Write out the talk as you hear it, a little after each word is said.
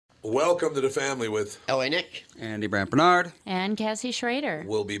Welcome to the family with L.A. Nick. Andy Brandt Bernard. And Cassie Schrader.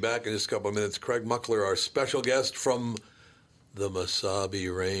 We'll be back in just a couple of minutes. Craig Muckler, our special guest from the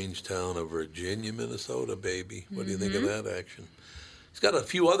Mesabi Range town of Virginia, Minnesota, baby. What do you think of that action? He's got a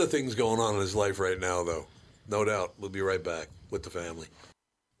few other things going on in his life right now, though. No doubt. We'll be right back with the family.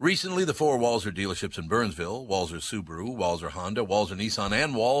 Recently, the 4 Walser dealerships in Burnsville, Walser Subaru, Walser Honda, Walser Nissan,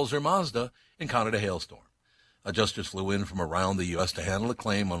 and Walser Mazda, encountered a hailstorm. Adjusters flew in from around the U.S. to handle a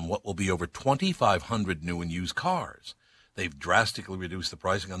claim on what will be over 2,500 new and used cars. They've drastically reduced the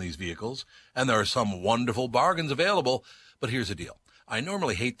pricing on these vehicles, and there are some wonderful bargains available. But here's the deal. I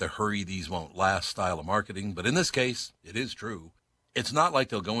normally hate the hurry these won't last style of marketing, but in this case, it is true. It's not like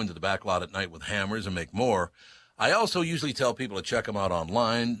they'll go into the back lot at night with hammers and make more. I also usually tell people to check them out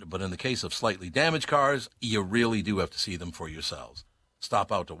online, but in the case of slightly damaged cars, you really do have to see them for yourselves.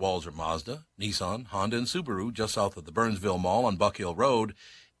 Stop out to Walser Mazda, Nissan, Honda, and Subaru just south of the Burnsville Mall on Buck Hill Road.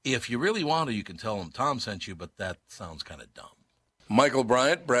 If you really want to, you can tell them Tom sent you, but that sounds kind of dumb. Michael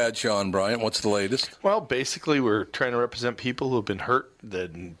Bryant, Bradshaw and Bryant, what's the latest? Well, basically, we're trying to represent people who have been hurt,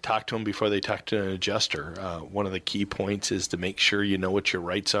 then talk to them before they talk to an adjuster. One of the key points is to make sure you know what your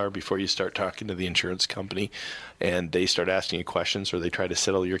rights are before you start talking to the insurance company, and they start asking you questions or they try to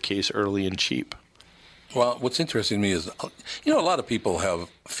settle your case early and cheap. Well, what's interesting to me is, a lot of people have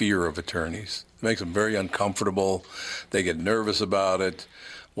fear of attorneys. It makes them very uncomfortable. They get nervous about it.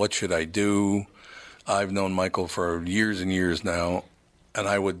 What should I do? I've known Michael for years and years now, and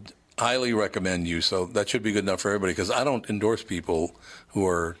I would highly recommend you. So that should be good enough for everybody, because I don't endorse people who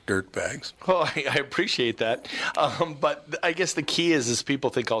are dirtbags. Well, I appreciate that. But I guess the key is people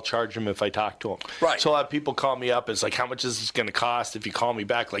think I'll charge them if I talk to them. Right. So a lot of people call me up. It's like, how much is this going to cost if you call me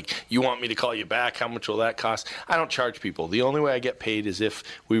back? Like, you want me to call you back? How much will that cost? I don't charge people. The only way I get paid is if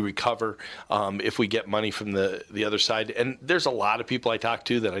we recover, if we get money from the other side. And there's a lot of people I talk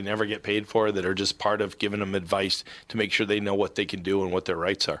to that I never get paid for that are just part of giving them advice to make sure they know what they can do and what their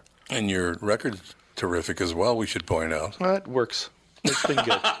rights are. And your record's terrific as well, we should point out. Well, it works. It's been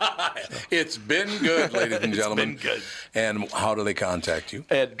good. It's been good, ladies and gentlemen. It's been good. And how do they contact you?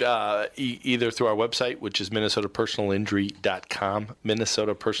 And either through our website, which is minnesotapersonalinjury.com,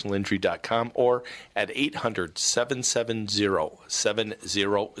 minnesotapersonalinjury.com, or at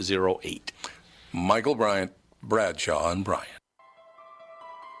 800-770-7008. Michael Bryant, Bradshaw and Bryant.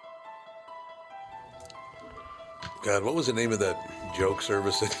 God, what was the name of that joke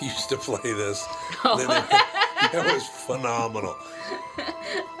service that used to play this? That was phenomenal.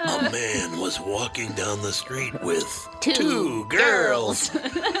 A man was walking down the street with two girls.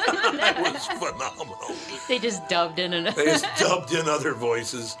 That was phenomenal. They just dubbed in other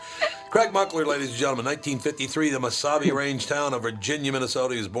voices. Craig Muckler, ladies and gentlemen, 1953, the Mesabi Range town of Virginia,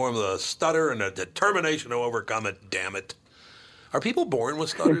 Minnesota. He was born with a stutter and a determination to overcome it, damn it. Are people born with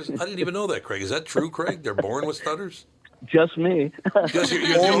stutters? I didn't even know that, Craig. Is that true, Craig? They're born with stutters? Just me.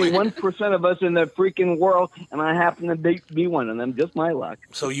 You're only 1% of us in the freaking world, and I happen to be one of them. Just my luck.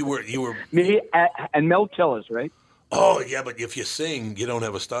 So you were me and Mel Tillis, right? Oh yeah, but if you sing, you don't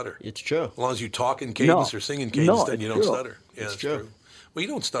have a stutter. It's true. As long as you talk in cadence or sing in cadence, then you don't stutter. Yeah, it's that's true. Well, you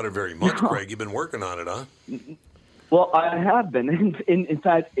don't stutter very much, Craig. You've been working on it, huh? Well, I have been. In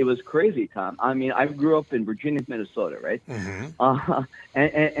fact, it was crazy, Tom. I mean, I grew up in Virginia, Minnesota, right?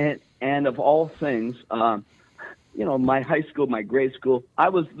 Mm-hmm. And of all things, my high school, my grade school, I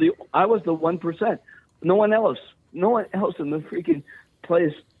was the 1%. No one else in the freaking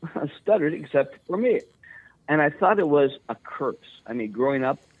place stuttered except for me. And I thought it was a curse. I mean, growing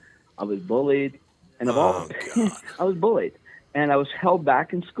up, I was bullied, and I was bullied, and I was held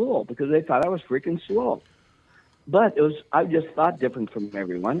back in school because they thought I was freaking slow. But I just thought different from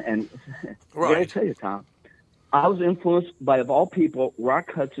everyone. And what I tell you, Tom, I was influenced by, of all people,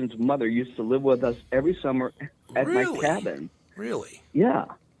 Rock Hudson's mother used to live with us every summer at my cabin. Really? Yeah.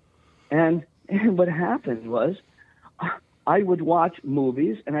 And what happened was I would watch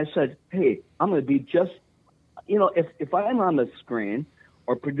movies, and I said, hey, I'm going to be just, if I'm on the screen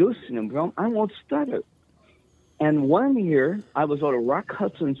or producing a film, I won't stutter. And one year, I was at a Rock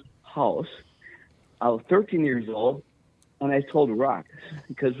Hudson's house. I was 13 years old, and I told Rock,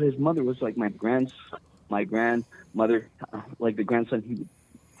 because his mother was like my grandmother, like the grandson he would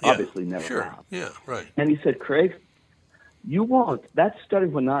obviously never have. Yeah, right. And he said, Craig, that stutter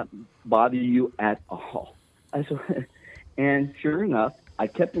will not bother you at all. I said, and sure enough, I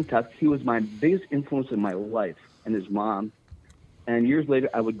kept in touch. He was my biggest influence in my life, and his mom. And years later,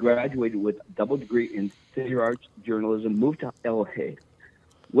 I would graduate with a double degree in theater arts, journalism, moved to L.A.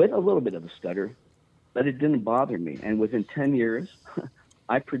 with a little bit of a stutter, but it didn't bother me. And within 10 years,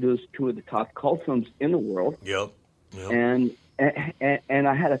 I produced two of the top cult films in the world. Yep. And and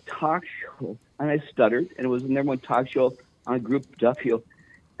I had a talk show, and I stuttered, and it was the number one talk show on Group Duffield.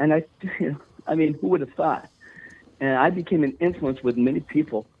 And I mean, who would have thought? And I became an influence with many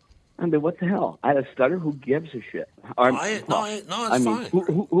people. I mean, what the hell? I had a stutter. Who gives a shit? No, it's fine.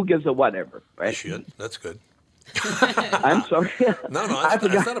 Who gives a whatever, right? I should. That's good. I'm sorry. No,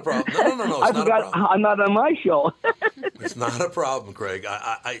 it's not a problem. No, it's not a problem. I'm not on my show. It's not a problem, Craig.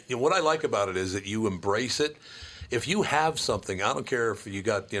 What I like about it is that you embrace it. If you have something, I don't care if you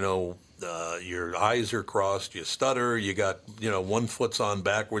got, your eyes are crossed, you stutter, you got, one foot's on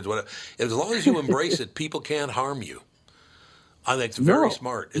backwards, whatever. As long as you embrace it, people can't harm you. I think it's very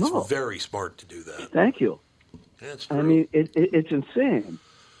smart. It's very smart to do that. Thank you. That's true. I mean, it's insane.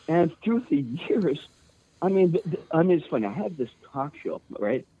 And through the years, I mean, it's funny. I have this talk show,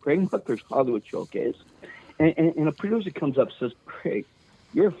 right? Craig Muckler's Hollywood Showcase. And a producer comes up and says, Craig,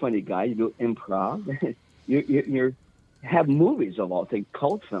 you're a funny guy. You do improv. you have movies of all things,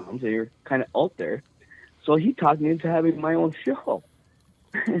 cult films, and you're kind of out there. So he talked me into having my own show.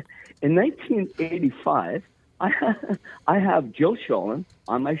 In 1985, I have Jill Sholin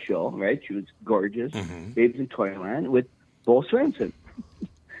on my show, right? She was gorgeous, Babes in Toyland, with Bo Svenson.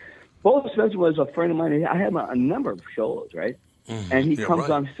 Bo Svenson was a friend of mine. I had a number of shows, right? And he comes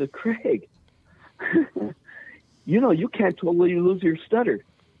on and says, Craig, you can't totally lose your stutter.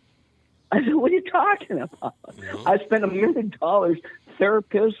 I said, what are you talking about? I spent $1 million,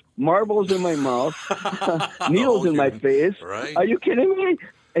 therapists, marbles in my mouth, needles in my face. Right. Are you kidding me?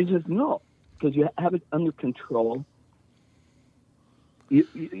 And he says, no, because you have it under control.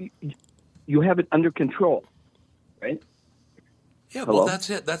 You have it under control, right? Yeah, Hello? well, that's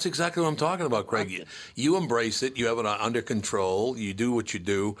it. That's exactly what I'm talking about, Craig. You embrace it. You have it under control. You do what you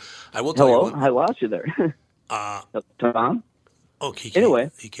do. I will tell you what. I lost you there. Tom? Oh, he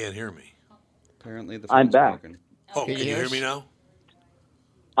can't hear me. Apparently the I'm phone's back. broken. Oh, can you hear me now?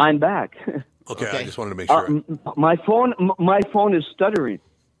 I'm back. Okay, I just wanted to make sure. My phone is stuttering.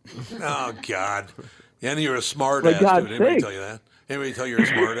 Oh, God. And you're a smart For ass, God's dude. Anybody sake. tell you that? Anybody tell you you're a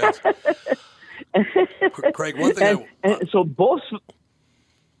smart ass? Craig, one thing and so Bo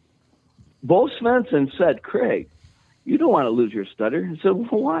Svensson said, Craig, you don't want to lose your stutter. I said,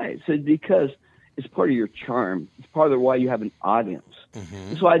 well, why? I said, because it's part of your charm. It's part of why you have an audience.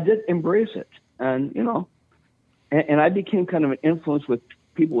 So I did embrace it. And, and I became kind of an influence with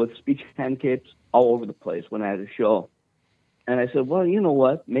people with speech handicaps all over the place when I had a show. And I said, well, you know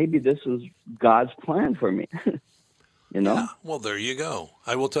what? Maybe this is God's plan for me. Yeah, well, there you go.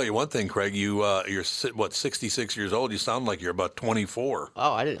 I will tell you one thing, Craig. You're 66 years old. You sound like you're about 24.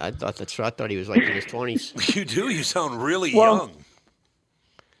 Oh, I didn't. I thought that's. I thought he was like in his 20s. You do. You sound really young.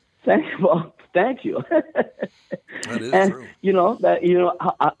 Thank you. That is and, true.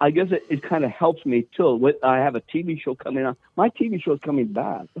 I guess it kind of helps me too. I have a TV show coming on. My TV show is coming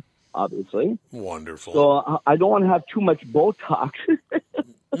back, obviously. Wonderful. So I don't want to have too much Botox.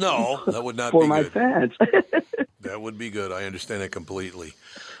 No, that would not for be my good. fans. That would be good. I understand that completely.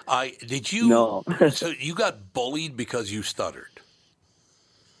 No. So you got bullied because you stuttered.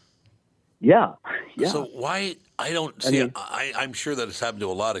 Yeah. So why? I don't see. I'm sure that it's happened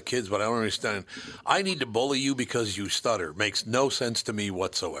to a lot of kids, but I don't understand. I need to bully you because you stutter. Makes no sense to me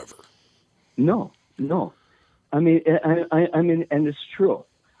whatsoever. No. I mean, and it's true.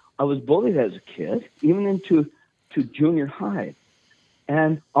 I was bullied as a kid, even into junior high,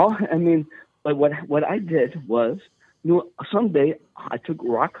 and what I did was, someday I took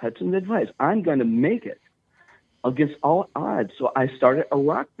Rock Hudson's advice. I'm going to make it against all odds. So I started a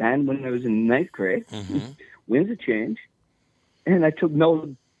rock band when I was in ninth grade. Winds of Change, and I took Mel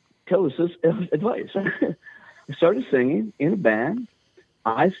Tillis's advice. I started singing in a band.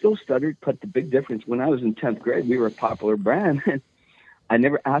 I still stuttered, but the big difference, when I was in 10th grade, we were a popular band. I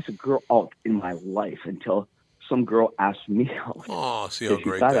never asked a girl out in my life until some girl asked me out. Oh, see how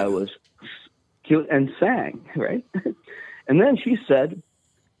great she thought that I is. was cute and sang, right? And then she said,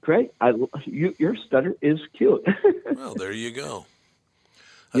 Craig, your stutter is cute. Well, there you go.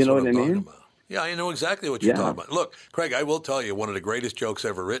 You know what what I I'm talking mean? about. Yeah, I know exactly what you're talking about. Look, Craig, I will tell you, one of the greatest jokes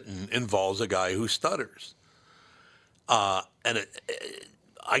ever written involves a guy who stutters. I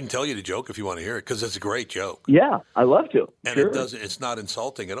can tell you the joke if you want to hear it, because it's a great joke. Yeah, I love to. And sure. it's not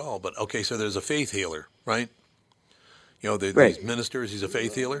insulting at all. But, okay, so there's a faith healer, right? These ministers, he's a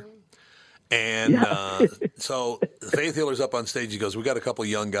faith healer. And so the faith healer's up on stage. He goes, we got a couple of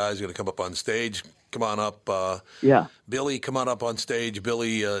young guys going to come up on stage. Come on up. Billy, come on up on stage.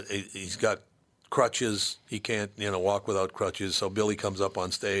 Billy, he's got crutches. He can't, walk without crutches. So Billy comes up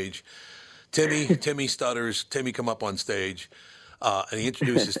on stage. Timmy stutters. Timmy, come up on stage. And he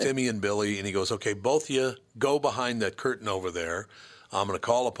introduces Timmy and Billy, and he goes, okay, both of you go behind that curtain over there. I'm going to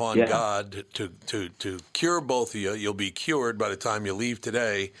call upon God to cure both of you. You'll be cured by the time you leave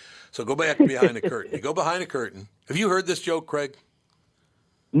today. So go back behind the curtain. You go behind the curtain. Have you heard this joke, Craig?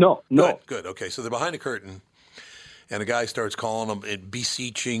 No. Good. Okay, so they're behind the curtain, and the guy starts calling them and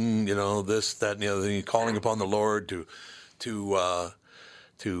beseeching, this, that, and the other thing, calling upon the Lord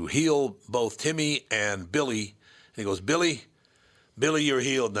to heal both Timmy and Billy. And he goes, Billy, you're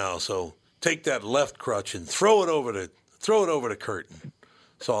healed now. So take that left crutch and throw it over the curtain.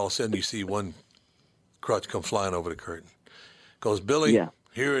 So all of a sudden you see one crutch come flying over the curtain. Goes, Billy,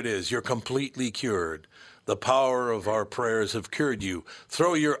 here it is. You're completely cured. The power of our prayers have cured you.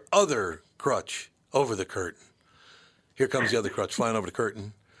 Throw your other crutch over the curtain. Here comes the other crutch flying over the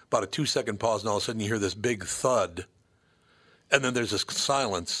curtain. About a 2-second pause, and all of a sudden you hear this big thud. And then there's this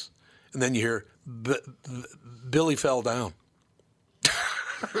silence. And then you hear, Billy fell down.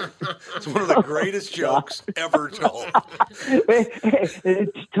 It's one of the greatest jokes ever told. Hey,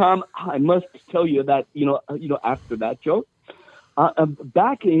 Tom, I must tell you that, after that joke,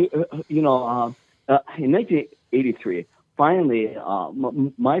 back in 1983, finally,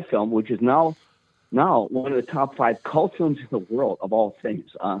 my film, which is now one of the top 5 cult films in the world of all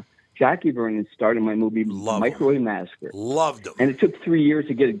things, Jackie Vernon starred in my movie Microwave Massacre. Loved him. And it took 3 years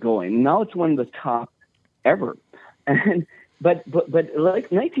to get it going. Now it's one of the top ever. And but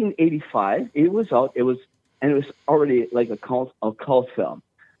like 1985, it was out. It was already like a cult film.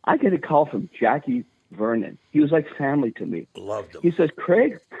 I get a call from Jackie Vernon. He was like family to me. Loved him. He says,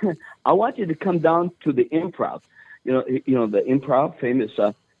 Craig, I want you to come down to the Improv. The Improv, famous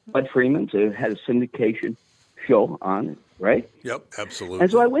Bud Freeman's. It had a syndication show on it, right? Yep, absolutely.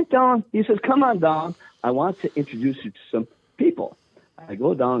 And so I went down. He says, come on down. I want to introduce you to some people. I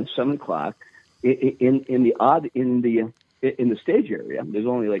go down at 7:00 in the stage area. There's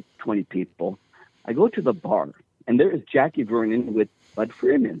only like 20 people. I go to the bar, and there is Jackie Vernon with Bud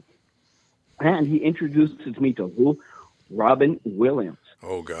Freeman. And he introduces me to who? Robin Williams.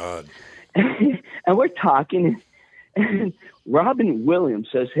 Oh, God. And we're talking, and Robin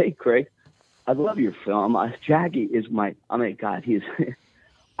Williams says, hey, Craig, I love your film. Jackie is oh my God, he's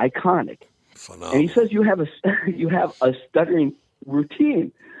iconic. Phenomenal. And he says, you have a stuttering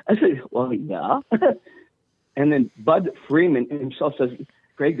routine. I said, well, yeah. And then Bud Freeman himself says,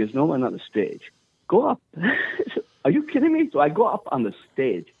 Craig, there's no one on the stage. Go up. Are you kidding me? So I go up on the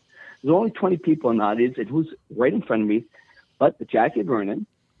stage. There's only 20 people in the audience, and who's right in front of me? But Jackie Vernon,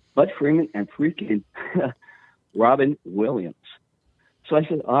 Bud Freeman, and freaking Robin Williams. So I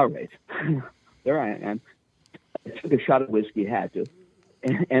said, all right, there I am. I took a shot of whiskey, had to.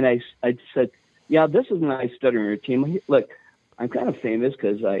 And I said, yeah, this is my stuttering routine. Look, I'm kind of famous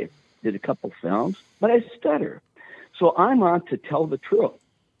because I did a couple films, but I stutter. So I'm on to tell the truth.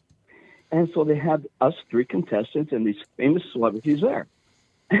 And so they have us 3 contestants and these famous celebrities there.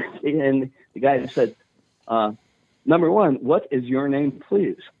 And the guy said, number 1, what is your name,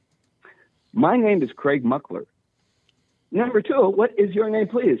 please? My name is Craig Muckler. Number 2, what is your name,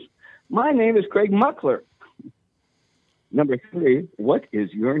 please? My name is Craig Muckler. Number 3, what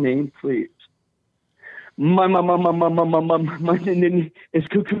is your name, please? My name is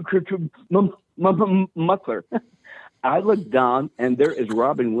Muckler. I look down, and there is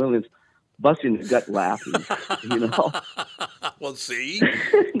Robin Williams busting his gut laughing, Well, see? No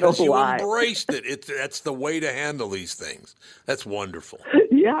Because you lie. embraced it. That's the way to handle these things. That's wonderful.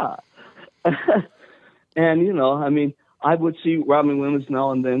 Yeah. And, I would see Robin Williams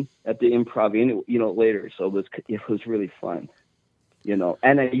now and then at the Improv, later. So it was really fun,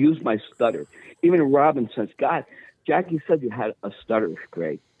 And I used my stutter. Even Robin says, God, Jackie said you had a stutter,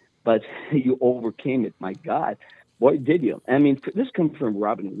 Greg, but you overcame it. My God. Boy, did you. This comes from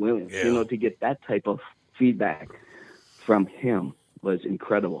Robin Williams, to get that type of feedback from him was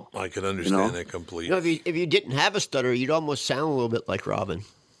incredible. I can understand that completely. If you didn't have a stutter, you'd almost sound a little bit like Robin.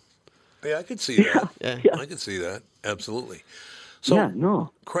 Yeah, I could see that. Yeah. I could see that. Absolutely.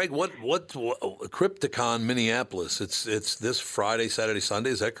 So, Craig, what Crypticon Minneapolis? It's this Friday, Saturday,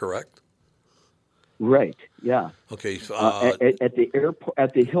 Sunday. Is that correct? Right. Yeah. Okay. At the airport,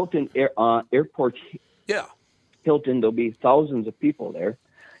 at the Hilton airport. Yeah. Hilton, there'll be thousands of people there.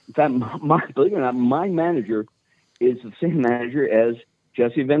 In fact, believe it or not, my manager is the same manager as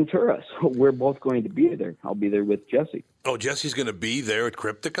Jesse Ventura. So we're both going to be there. I'll be there with Jesse. Oh, Jesse's going to be there at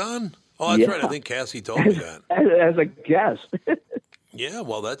Crypticon? Oh, that's right. I think Cassie told me that. As a guest. Yeah,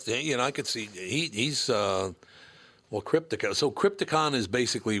 well, I could see he's Crypticon. So Crypticon is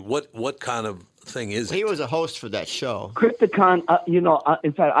basically what kind of thing is it? He was a host for that show. Crypticon,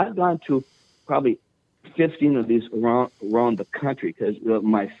 in fact, I've gone to probably 15 of these around the country because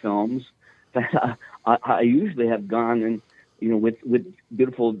my films. I usually have gone and with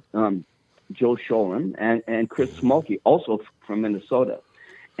beautiful Joe Sholin and Chris Smokey, also from Minnesota,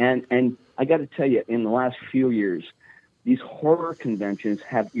 and I got to tell you, in the last few years, these horror conventions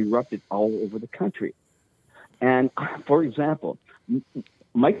have erupted all over the country. And for example,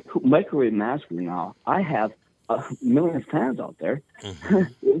 Microwave Massacre now, I have a million fans out there,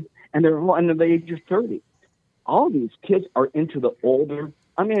 and they're all under the age of 30. All these kids are into the older.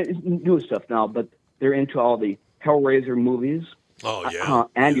 I mean, it's new stuff now, but they're into all the Hellraiser movies. Oh, yeah.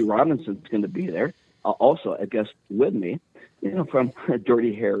 Andy Robinson's going to be there, also, I guess, with me, from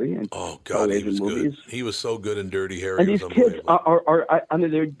Dirty Harry and Hellraiser he was movies. Good. He was so good in Dirty Harry. And these kids are I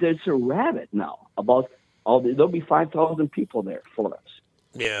mean, they're so rabid now about there'll be 5,000 people there for us.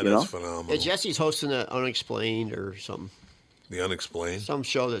 Yeah, that's phenomenal. Yeah, Jesse's hosting that Unexplained or something. The Unexplained? Some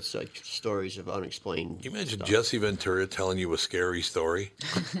show that's like stories of unexplained. Can you imagine stuff. Jesse Ventura telling you a scary story?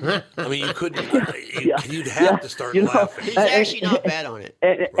 I mean, you couldn't. You'd have to start laughing. He's actually not bad on it.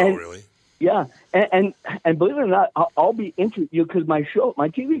 Really? Yeah, and believe it or not, I'll be into you because my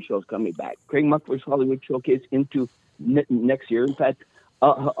TV show is coming back. Craig Muckler's Hollywood Showcase into next year. In fact,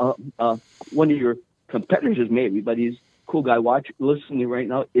 one of your competitors maybe, but he's a cool guy. Listening right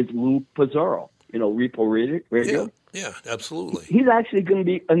now is Lou Pizarro. Repo Radio. Yeah, absolutely. He's actually going to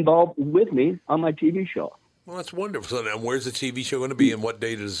be involved with me on my TV show. Well, that's wonderful. And where's the TV show going to be, and what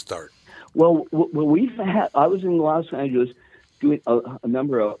day does it start? Well, I was in Los Angeles doing a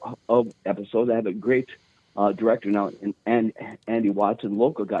number of episodes. I have a great director now, and Andy Watson,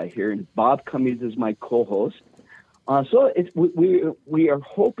 local guy here, and Bob Cummings is my co-host. So we are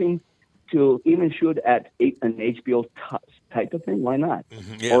hoping to even shoot at an HBO type of thing. Why not?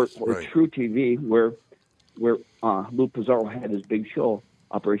 Mm-hmm. Yes, or True TV, where Lou Pizarro had his big show,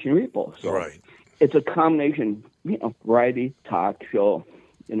 Operation Repo. So it's a combination, variety talk show.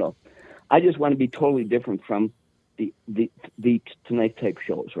 I just want to be totally different from the Tonight type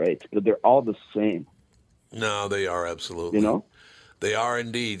shows, right? But they're all the same. No, they are absolutely. They are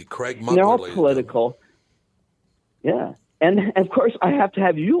indeed. Craig Muckler. They're all political. Yeah, and of course I have to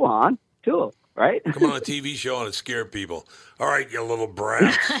have you on too, right? Come on a TV show and scare people. All right, you little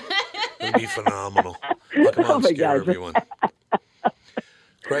brats. It'll be phenomenal. I'll come on and scare everyone.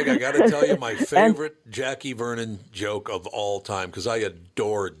 Craig, I got to tell you my favorite Jackie Vernon joke of all time, because I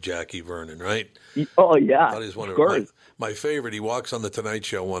adored Jackie Vernon, right? Oh, yeah. That is one of my favorite. He walks on the Tonight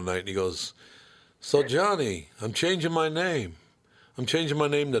Show one night and he goes, "So, Johnny, I'm changing my name. I'm changing my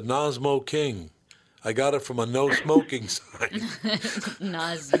name to Nosmo King. I got it from a no smoking sign."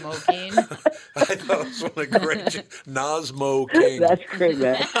 Not smoking. I thought it was one of the great Nosmo King. That's great,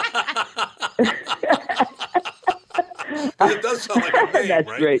 man. It does sound like a name, That's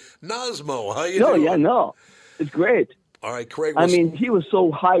right? great. Nosmo, how you doing? It's great. All right, Craig. I mean, he was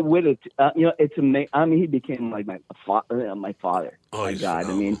so high-witted. It's amazing. I mean, he became like my father. Oh, my he's God. phenomenal.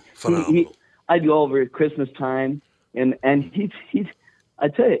 I mean, Phenomenal. I'd go over at Christmas time, and he's. I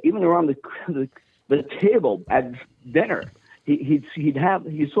tell you, even around the table at dinner, he's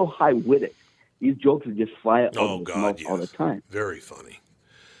so high-witted. These jokes would just fly out of his mouth all the time. Very funny.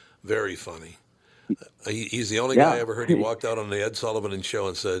 Very funny. He's the only guy I ever heard. He walked out on the Ed Sullivan show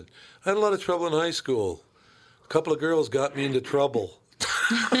and said, "I had a lot of trouble in high school. A couple of girls got me into trouble.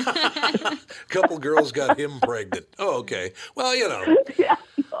 A couple of girls got him pregnant." Oh, okay. Well, Yeah.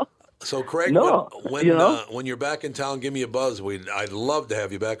 So, Craig, when you're back in town, give me a buzz. I'd love to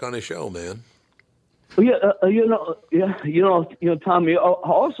have you back on the show, man. Tommy,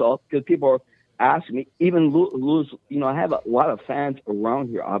 also, because people are asking me, even Lou's, I have a lot of fans around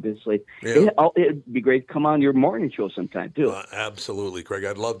here, obviously. Yeah. It'd be great to come on your morning show sometime, too. Absolutely, Craig.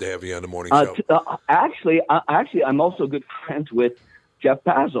 I'd love to have you on the morning show. Actually, I'm also good friends with Jeff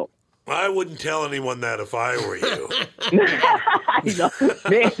Pazzo. I wouldn't tell anyone that if I were you.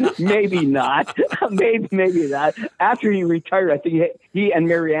 Maybe not. Maybe not. After he retired, I think he and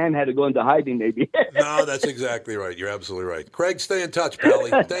Marianne had to go into hiding, maybe. No, that's exactly right. You're absolutely right. Craig, stay in touch,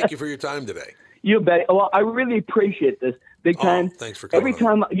 Pally. Thank you for your time today. You bet. Well, I really appreciate this big time. Thanks for coming. Every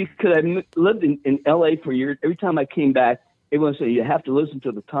time, because I lived in L.A. for years, every time I came back, everyone said, "You have to listen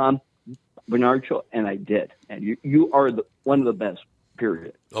to the Tom Bernard Show," and I did. And you are one of the best.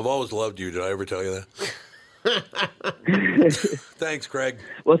 Period. I've always loved you. Did I ever tell you that? Thanks, Craig.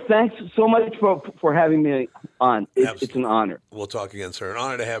 Well, thanks so much for having me on. It's an honor. We'll talk again, sir. An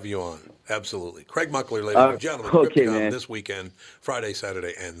honor to have you on. Absolutely. Craig Muckler, ladies and gentlemen. Okay, Crypticon man. This weekend, Friday,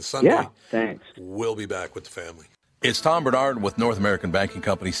 Saturday, and Sunday. Yeah, thanks. We'll be back with the family. It's Tom Bernard with North American Banking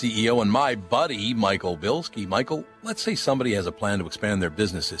Company CEO and my buddy, Michael Bilski. Michael, let's say somebody has a plan to expand their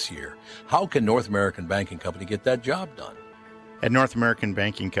business this year. How can North American Banking Company get that job done? At North American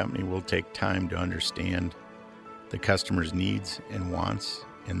Banking Company, we'll take time to understand the customer's needs and wants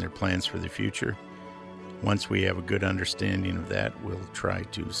and their plans for the future. Once we have a good understanding of that, we'll try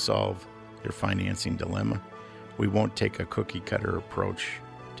to solve their financing dilemma. We won't take a cookie-cutter approach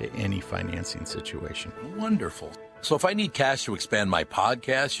to any financing situation. Wonderful. So if I need cash to expand my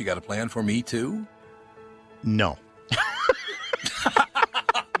podcast, you got a plan for me too? No.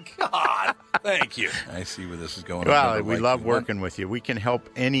 God, thank you. I see where this is going. Well, we love working with you. We can help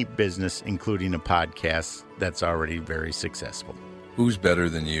any business, including a podcast, that's already very successful. Who's better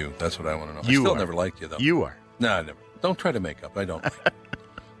than you? That's what I want to know. You I still are. never liked you, though. You are. No, I never. Don't try to make up. I don't like it.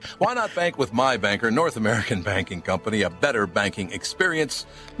 Why not bank with my banker, North American Banking Company, a better banking experience,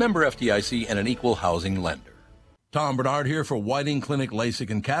 member FDIC, and an equal housing lender. Tom Bernard here for Whiting Clinic LASIK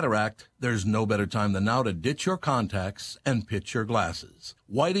and Cataract. There's no better time than now to ditch your contacts and pitch your glasses.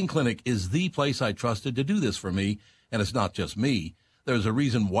 Whiting Clinic is the place I trusted to do this for me, and it's not just me. There's a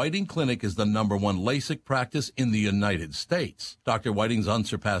reason Whiting Clinic is the #1 LASIK practice in the United States. Dr. Whiting's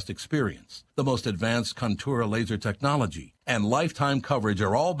unsurpassed experience, the most advanced Contura laser technology, and lifetime coverage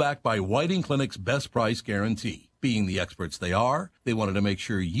are all backed by Whiting Clinic's best price guarantee. Being the experts they are, they wanted to make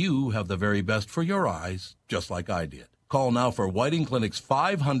sure you have the very best for your eyes, just like I did. Call now for Whiting Clinic's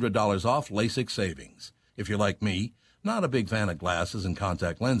 $500 off LASIK savings. If you're like me, not a big fan of glasses and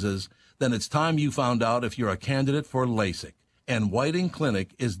contact lenses, then it's time you found out if you're a candidate for LASIK. And Whiting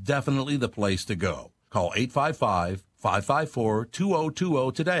Clinic is definitely the place to go. Call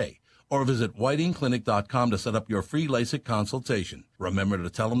 855-554-2020 today or visit whitingclinic.com to set up your free LASIK consultation. Remember to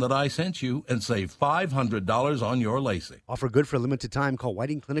tell them that I sent you and save $500 on your LASIK. Offer good for a limited time. Call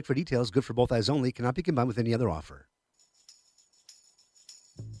Whiting Clinic for details. Good for both eyes only. Cannot be combined with any other offer.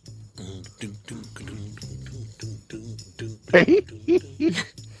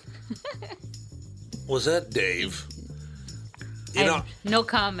 Was that Dave? You know, no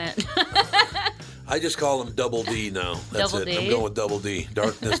comment. I just call him Double D now. That's Double it. D? I'm going with Double D.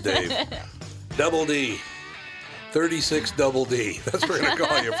 Darkness Dave. Double D. 36 Double D. That's what we're going to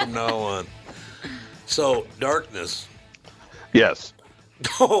call you from now on. So, Darkness. Yes.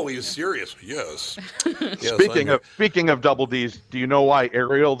 Oh, he was serious. Yes. Yes, Speaking of Double D's, do you know why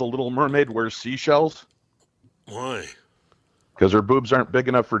Ariel, the Little Mermaid, wears seashells? Why? Because her boobs aren't big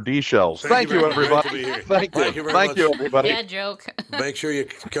enough for D shells. Thank you, everybody. Thank you. Thank you, everybody. Yeah, joke. Make sure you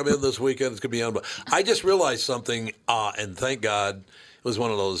come in this weekend. It's going to be on. I just realized something, and thank God it was one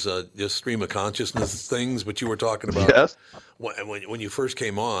of those just stream of consciousness things, but you were talking about. Yes. When you first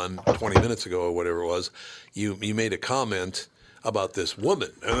came on 20 minutes ago or whatever it was, you made a comment about this woman.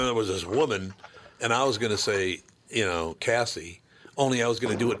 And then there was this woman, and I was going to say, Cassie, only I was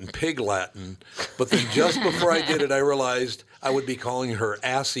going to do it in pig Latin. But then just before I did it, I realized I would be calling her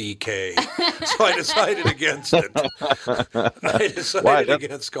Assy K. So I decided against it.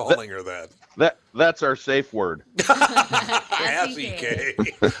 Against calling her that. That's our safe word. Assy K.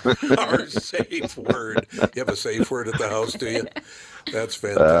 Our safe word. You have a safe word at the house, do you? That's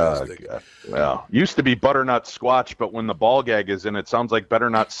fantastic. Well, used to be butternut squatch, but when the ball gag is in, it sounds like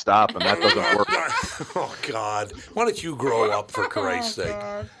better not stop, and that doesn't work. Oh, God. Why don't you grow up, for Christ's sake?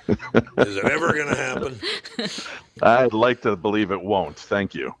 Is it ever going to happen? I'd like to believe it won't.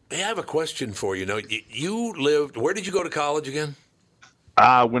 Thank you. Hey, I have a question for you. You lived, where did you go to college again?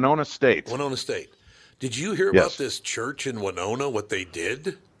 Winona State. Winona State. Did you hear about this church in Winona, what they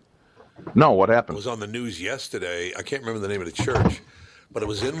did? No, what happened? It was on the news yesterday. I can't remember the name of the church, but it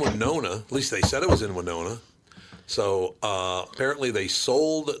was in Winona. At least they said it was in Winona. So apparently they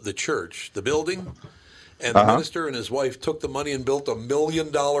sold the church, the building, and the minister and his wife took the money and built $1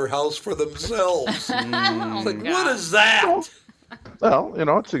 million house for themselves. What is that? Well,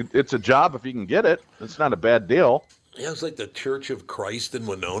 it's a job if you can get it. It's not a bad deal. Yeah, it was like the Church of Christ in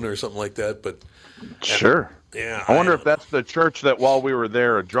Winona or something like that. But sure. Yeah, I wonder if that's the church that while we were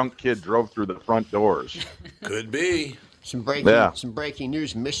there, a drunk kid drove through the front doors. Could be. Some breaking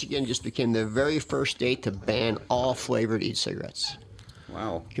news. Michigan just became the very first state to ban all flavored e-cigarettes.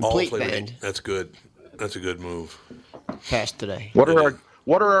 Wow. Complete ban. That's good. That's a good move. Passed today. What are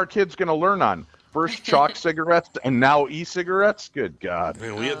our kids going to learn on? First chalk cigarettes and now e-cigarettes? Good God.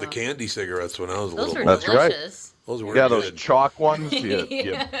 Man, we had the candy cigarettes when I was a Those little were boy. That's right. delicious. Those were those chalk ones.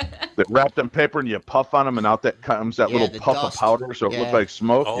 You wrapped in paper and you puff on them, and out that comes that little puff dust. of powder, so it looked like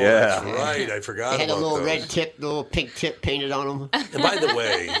smoke. Oh, yeah, that's right. I forgot They had a about little those. red tip, little pink tip painted on them. And by the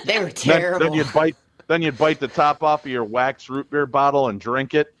way, They were terrible. Then you'd bite the top off of your wax root beer bottle and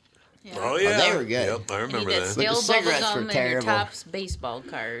drink it. Yeah. Oh, yeah. they were good. Yep, I remember You get that. stale But the cigarettes bubblegum were and your terrible. Topps baseball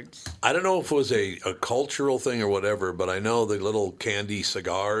cards. I don't know if it was a cultural thing or whatever, but I know the little candy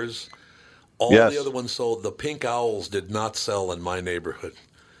cigars, all Yes. the other ones sold. The pink owls did not sell in my neighborhood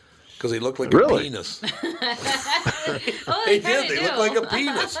because they looked like Really? a penis. Oh, They kinda did. They do. looked like a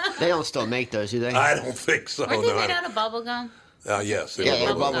penis. They don't still make those, do they? I don't think so. Weren't they no. made out of bubblegum? Yes. Yeah, were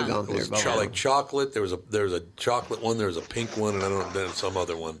they're bubblegum. bubblegum. It was They're bubblegum. like chocolate. There was a chocolate one. There was a pink one, and I don't know, then some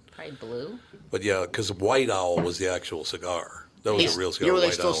other one. Probably blue. But yeah, because White Owl was the actual cigar. That was a real cigar. You know where they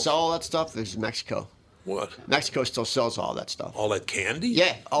White still Owl. sell all that stuff? There's Mexico. What? Mexico still sells all that stuff. All that candy?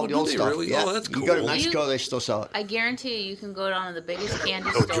 Yeah, all Oh, the do old they stuff. really? Yeah. Oh, that's You go to cool. Mexico, they still sell it. I guarantee you can go down to the biggest candy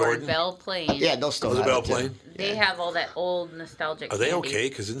Oh, store Jordan? in Belle Plaine. Yeah, they'll still Was it have Belle it, too. Plaine? They have all that old nostalgic Are they candy. okay?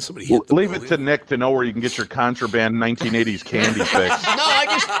 Because didn't somebody hit the Leave it building? to Nick to know where you can get your contraband 1980s candy fix.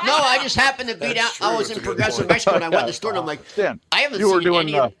 I just happened to be down. That's I true. was That's in a good Progressive point. Mexico, and I went to the store, and I'm like, Dan, I haven't you were seen doing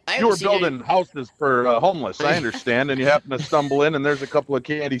any of- I you were haven't seen building houses for homeless. I understand, and you happen to stumble in, and there's a couple of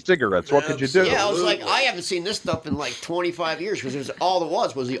candy cigarettes. What could you do? Yeah, I was like, I haven't seen this stuff in like 25 years because all there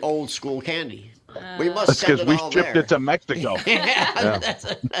was the old school candy. We must That's send because it we all shipped there. it to Mexico. Yeah, that's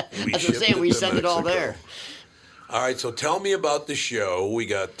what I'm shipped saying. We to send it all Mexico. there. All right, so tell me about the show. We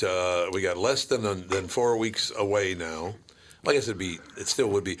got less than 4 weeks away now. I guess it still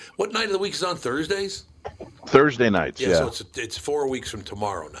would be. What night of the week is on Thursdays? Thursday nights, yeah. So it's 4 weeks from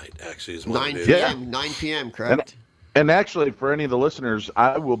tomorrow night. Actually, is what 9 it is. p.m. 9 p.m. Correct. And actually, for any of the listeners,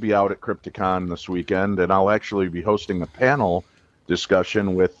 I will be out at Crypticon this weekend, and I'll actually be hosting a panel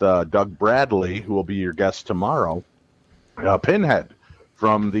discussion with Doug Bradley, who will be your guest tomorrow, Pinhead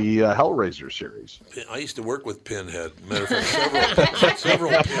from the Hellraiser series. I used to work with Pinhead. Matter of fact,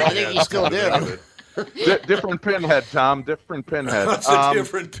 several Pinheads. I think you still do. Different Pinhead, Tom. Different Pinhead. That's a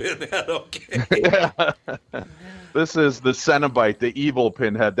different Pinhead. Okay. Yeah. This is the Cenobite, the evil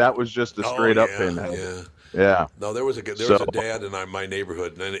Pinhead. That was just a straight up Pinhead. Yeah. Yeah. No, there was a dad in my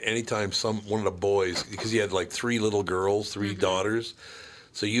neighborhood, and anytime one of the boys, because he had like 3 little girls, 3 daughters,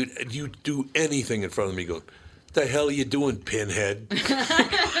 so you do anything in front of me, going, "The hell are you doing, Pinhead?"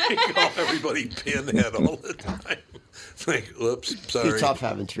 I call everybody Pinhead all the time. It's like, oops, sorry. It's tough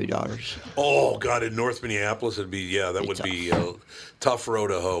having 3 daughters. Oh God, in North Minneapolis, it'd be would be a tough row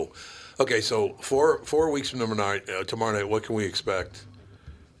to hoe. Okay, so 4 weeks from tomorrow night, what can we expect?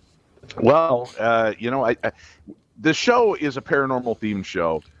 Well, the show is a paranormal themed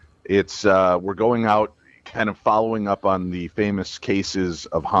show. It's we're going out, kind of following up on the famous cases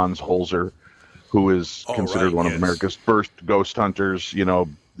of Hans Holzer, who is considered one of America's first ghost hunters. You know,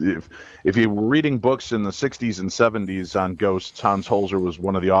 if you were reading books in the 60s and 70s on ghosts, Hans Holzer was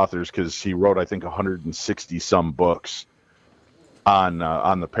one of the authors because he wrote, I think, 160 some books on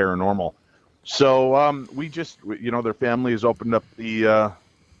the paranormal. So we just, their family has opened up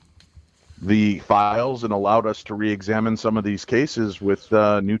the files and allowed us to re-examine some of these cases with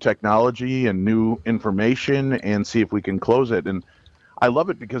new technology and new information and see if we can close it. And I love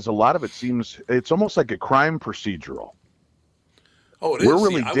it because a lot of it it's almost like a crime procedural. Oh, it is. We're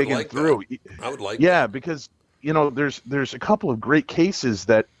really I digging would like through. That. I would like yeah, that. because, there's a couple of great cases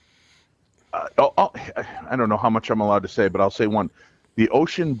that, I don't know how much I'm allowed to say, but I'll say one. The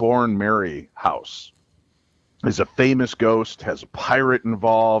Ocean-born Mary house is a famous ghost, has a pirate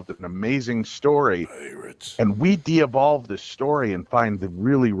involved, an amazing story. Pirates. And we de-evolve this story and find the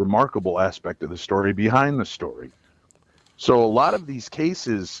really remarkable aspect of the story behind the story. So a lot of these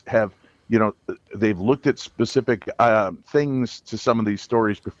cases have, they've looked at specific things to some of these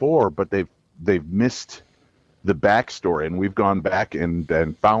stories before, but they've missed the backstory, and we've gone back and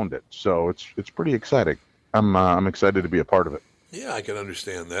found it. So it's pretty exciting. I'm excited to be a part of it. Yeah, I can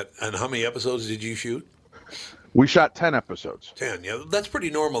understand that. And how many episodes did you shoot? We shot 10 episodes. 10, yeah. That's pretty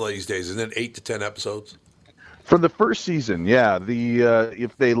normal these days, isn't it? 8 to 10 episodes? For the first season, yeah.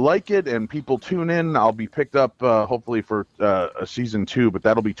 If they like it and people tune in, I'll be picked up hopefully for a season 2, but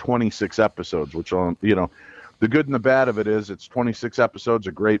that'll be 26 episodes, which will, the good and the bad of it is it's 26 episodes,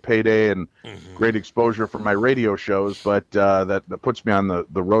 a great payday and great exposure for my radio shows, but that puts me on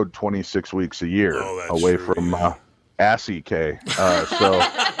the road 26 weeks a year away from Assy K. So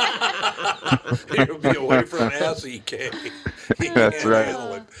You'll be away from Assy K. That's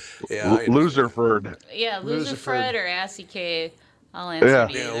right. Yeah, Loserford. Yeah, Loserfred or Assy K. I'll answer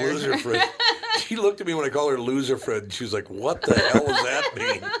to Yeah, either. Loserfred. She looked at me when I called her Loserfred, and she was like, "What the hell does that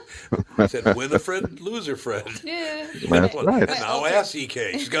mean?" I said, "Winifred, Loserfred." Yeah. That's right. And now Assy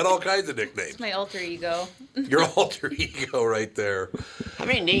K. She's got all kinds of nicknames. It's my alter ego. Your alter ego right there. How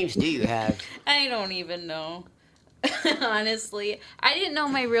many names do you have? I don't even know. Honestly, I didn't know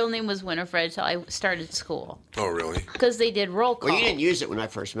my real name was Winifred until I started school. Oh, really? Because they did roll call. Well, you didn't use it when I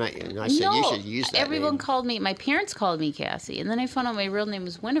first met you. And I said you should use that everyone name. called me. My parents called me Cassie, and then I found out my real name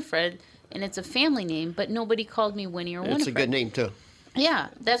was Winifred, and it's a family name, but nobody called me Winnie or Winifred. It's a good name too. Yeah,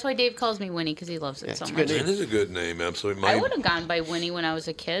 that's why Dave calls me Winnie because he loves it so much. It is a good name, absolutely. I would have gone by Winnie when I was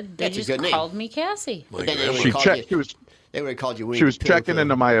a kid. They That's a just good name. called me Cassie. But then they would She have called checked. you. They would have called you Winnie. She was the Pooh, checking too.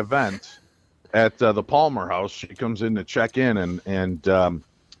 into my event at the Palmer House. She comes in to check in, and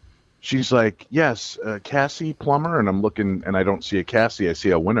she's like, "Yes, Cassie Plummer," and I'm looking, and I don't see a Cassie. I see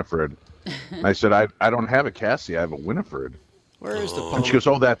a Winifred. And I said, "I don't have a Cassie. I have a Winifred." Where is the And she goes,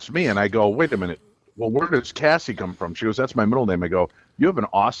 "Oh, that's me." And I go, "Wait a minute. Well, where does Cassie come from?" She goes, "That's my middle name." I go, "You have an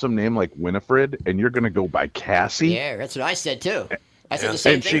awesome name like Winifred, and you're going to go by Cassie?" Yeah, that's what I said too. I said the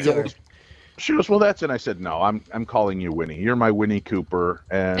same And thing to her. she goes, "Well, that's it." And I said, "No, I'm calling you Winnie. You're my Winnie Cooper."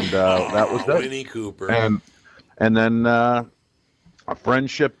 And that was that. Winnie Cooper. And then a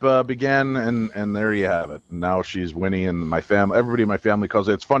friendship began, and there you have it. And now she's Winnie, and my family, everybody in my family calls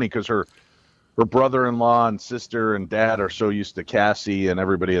it. It's funny because her brother-in-law and sister and dad are so used to Cassie and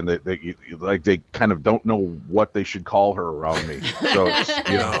everybody, and they kind of don't know what they should call her around me. So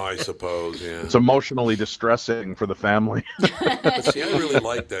I suppose, yeah. It's emotionally distressing for the family. See, I really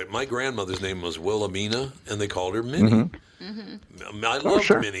like that. My grandmother's name was Wilhelmina, and they called her Minnie. I loved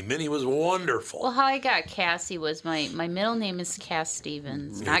Minnie. Minnie was wonderful. Well, how I got Cassie was my middle name is Cass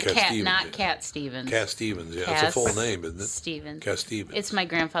Stevens, Yeah, Cat Stevens, not Cat Stevens. Cat Stevens, yeah, Cass it's a full name, isn't it? Stevens. Cat Stevens. It's my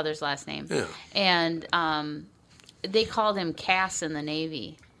grandfather's last name. Yeah. And they called him Cass in the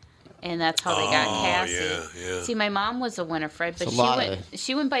Navy. And that's how they got Cassie. Yeah. See, my mom was a Winifred, but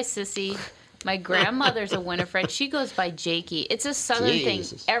she went by Sissy. My grandmother's a Winifred. She goes by Jakey. It's a Southern thing.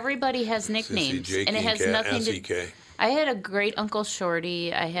 Everybody has nicknames, Sissy, Jakey, and it has nothing to. S-E-K. I had a great uncle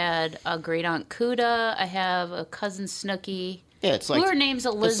Shorty. I had a great aunt Kuda. I have a cousin Snooky. Yeah, it's like her name's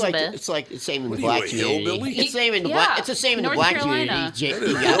Elizabeth. It's like the same in the What black are you, a community. hillbilly? It's the same in the black. It's the same in the North black Carolina. community. That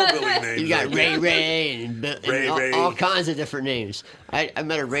is hillbilly names You got right Ray there. Ray and Ray. all kinds of different names. I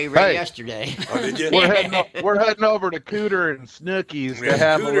met a Ray yesterday. Oh, did you? We're heading over to Cooter and Snookies to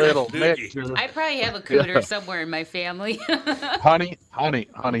have a Cooter and little Snooky. mixer. I probably have a cooter somewhere in my family.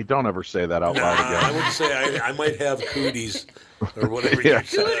 Honey, don't ever say that out loud I again. would say I might have cooties or whatever Yeah. you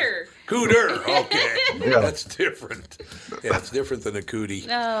said. Cooter. Cooter, okay. Yeah. That's different. Yeah, it's different than a cootie.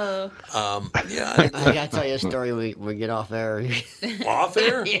 No. Yeah. I gotta tell you a story when we get off air. Off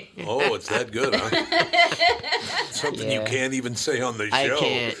air? Oh, it's that good, huh? Something you can't even say on the show. I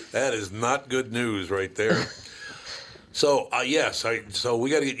can't. That is not good news right there. So, so we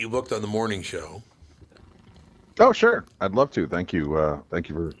got to get you booked on the morning show. Oh, sure. I'd love to. Thank you. Thank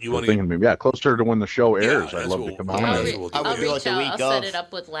you for wanna thinking of me. Yeah, closer to when the show airs. I'd that's love what- to come on. yeah, and- that's what I we'll would do. do it the week I'll set of. it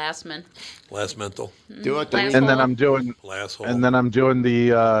up with Lastman. Last mental. Do it the Last week. And then hole. I'm doing Last hole. And then I'm doing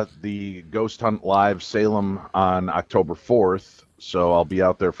the Ghost Hunt Live Salem on October 4th, so I'll be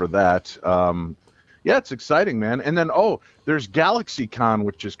out there for that. Yeah, it's exciting, man. And then there's GalaxyCon,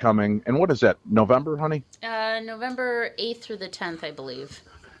 which is coming. And what is that? November, honey? November 8th through the 10th, I believe.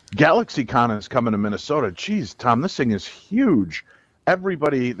 GalaxyCon is coming to Minnesota. Jeez, Tom, this thing is huge.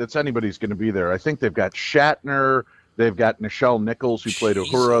 Anybody's going to be there. I think they've got Shatner. They've got Nichelle Nichols, who played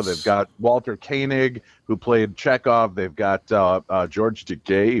Uhura. They've got Walter Koenig, who played Chekhov. They've got George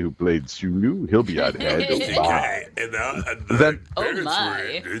Takei, who played Sulu. He'll be on head. Okay. And Then- parents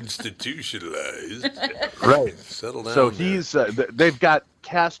my. were institutionalized. Right. Settle down. So there. he's they've got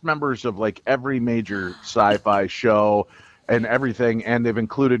cast members of like every major sci-fi show and everything, and they've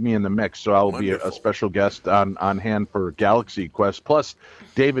included me in the mix, so I will be a Wonderful. special guest on hand for Galaxy Quest. Plus,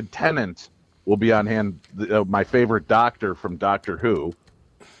 David Tennant will be on hand, my favorite doctor from Doctor Who.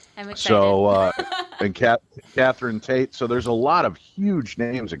 I'm excited. So, and Catherine Tate. So there's a lot of huge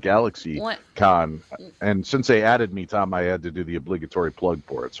names at Galaxy Con, and since they added me, Tom, I had to do the obligatory plug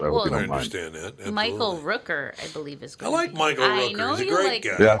for it. So I hope you I don't mind. understand that. Absolutely. Michael Rooker, I believe, is I going like Michael Rooker. I know He's a you great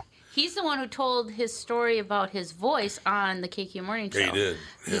like. guy. Yeah. He's the one who told his story about his voice on the KQ Morning Show. He did.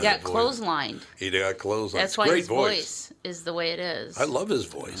 He Yeah, got the voice. clotheslined. He got clotheslined. That's why Great his voice is the way it is. I love his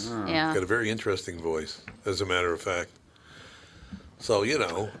voice. Yeah. He's got a very interesting voice, as a matter of fact. So,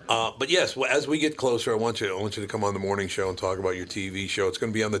 but yes, as we get closer, I want you to come on the morning show and talk about your TV show. It's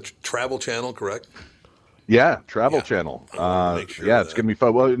going to be on the Travel Channel, correct? Yeah, Travel Channel. make sure yeah, of it's that. going to be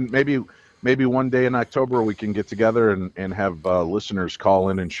fun. Well, maybe one day in October we can get together and have listeners call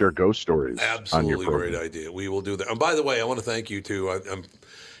in and share ghost stories. on your Absolutely program. great idea. We will do that. And by the way, I want to thank you too.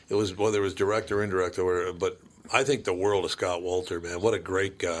 It was whether it was direct or indirect, but I think the world of Scott Walter, man. What a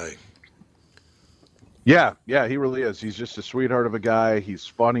great guy. Yeah, he really is. He's just a sweetheart of a guy. He's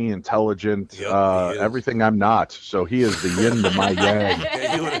funny, intelligent, everything I'm not. So he is the yin to my yang.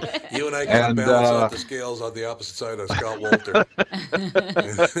 Yeah, you and I can balance out the scales on the opposite side of Scott Walter.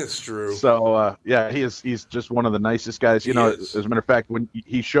 It's true. So he's just one of the nicest guys. You know, as a matter of fact, when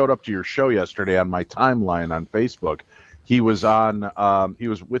he showed up to your show yesterday on my timeline on Facebook, he was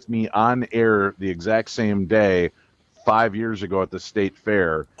with me on air the exact same day 5 years ago at the state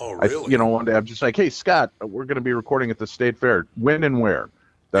fair. Oh, really? One day I'm just like, hey, Scott, we're going to be recording at the state fair. When and where?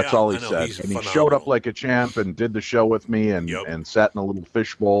 That's all he said. And he showed up like a champ and did the show with me and sat in a little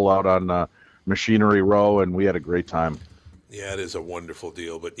fishbowl out on Machinery Row, and we had a great time. Yeah, it is a wonderful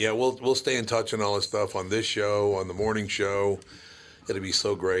deal. But, yeah, we'll stay in touch and all this stuff on this show, on the morning show. It'd be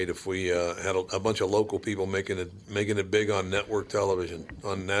so great if we had a bunch of local people making it big on network television,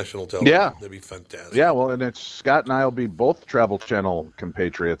 on national television. Yeah. That'd be fantastic. Yeah, well, and Scott and I will be both Travel Channel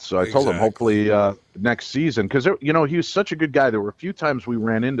compatriots. So I told him hopefully next season, because he was such a good guy. There were a few times we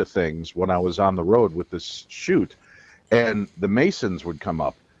ran into things when I was on the road with this shoot, and the Masons would come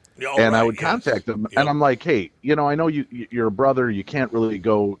up. I would contact them, and I'm like, hey, I know you're a brother. You can't really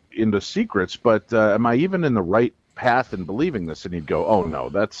go into secrets, but am I even in the right path in believing this? And he'd go, oh no,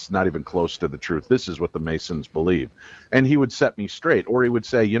 that's not even close to the truth. This is what the Masons believe. And he would set me straight, or he would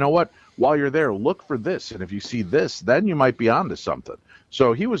say, you know what, while you're there, look for this, and if you see this, then you might be onto something.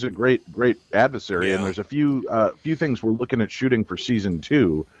 So he was a great adversary. And there's a few things we're looking at shooting for season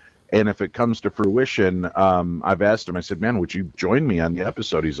 2, and if it comes to fruition, I've asked him, I said, man, would you join me on the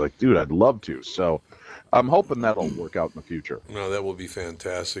episode? He's like, dude, I'd love to. So I'm hoping that'll work out in the future. No, that will be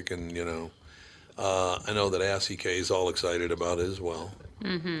fantastic. And I know that ASCII is all excited about it as well.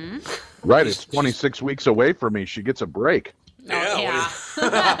 Mm-hmm. Right, it's 26 weeks away from me. She gets a break. Yeah,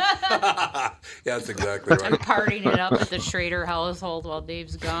 that's exactly right. I'm partying it up at the Schrader household while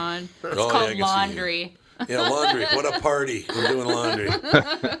Dave's gone. It's called laundry. Yeah, laundry. What a party. We're doing laundry.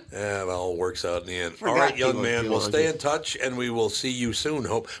 Yeah, it all works out in the end. All right, young man, we'll stay in touch, and we will see you soon.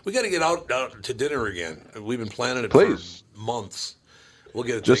 Hope we got to get out to dinner again. We've been planning it for months. We'll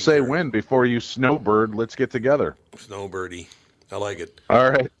get it. Just say when before you snowbird. Let's get together. Snowbirdie. I like it. All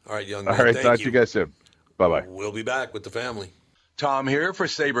right. All right, young man. All right, talk to you guys soon. Bye-bye. We'll be back with the family. Tom here for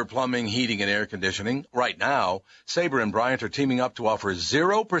Sabre Plumbing, Heating, and Air Conditioning. Right now, Sabre and Bryant are teaming up to offer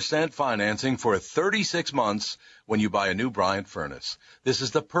 0% financing for 36 months when you buy a new Bryant furnace. This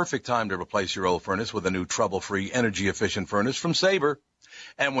is the perfect time to replace your old furnace with a new trouble-free, energy-efficient furnace from Sabre.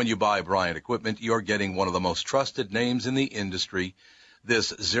 And when you buy Bryant equipment, you're getting one of the most trusted names in the industry.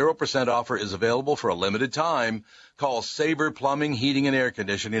 This 0% offer is available for a limited time. Call Sabre Plumbing, Heating, and Air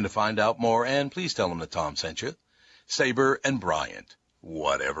Conditioning to find out more, and please tell them that Tom sent you. Sabre and Bryant,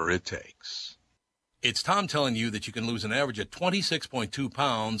 whatever it takes. It's Tom telling you that you can lose an average of 26.2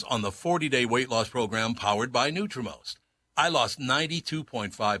 pounds on the 40-day weight loss program powered by Nutrimost. I lost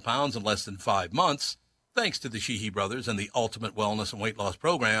 92.5 pounds in less than 5 months, thanks to the Sheehy brothers and the Ultimate Wellness and Weight Loss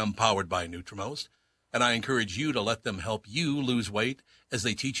program powered by Nutrimost. And I encourage you to let them help you lose weight as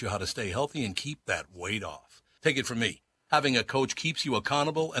they teach you how to stay healthy and keep that weight off. Take it from me. Having a coach keeps you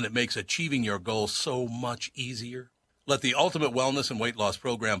accountable, and it makes achieving your goals so much easier. Let the Ultimate Wellness and Weight Loss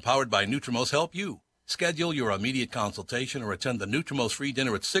program powered by Nutrimost help you. Schedule your immediate consultation or attend the Nutrimost free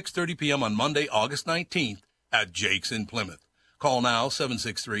dinner at 6:30 p.m. on Monday, August 19th at Jake's in Plymouth. Call now,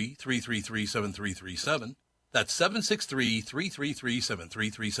 763-333-7337. That's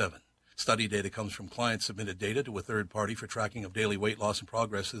 763-333-7337. Study data comes from client-submitted data to a third party for tracking of daily weight loss and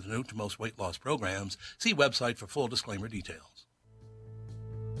progress through the Nutrimost weight loss programs. See website for full disclaimer details.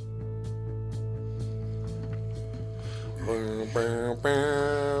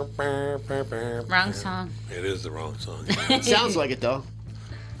 Wrong song. It is the wrong song. It sounds like it, though.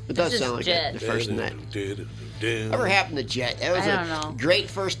 It does sound like Jet. it, the first night. Whatever happened to Jet? That was a great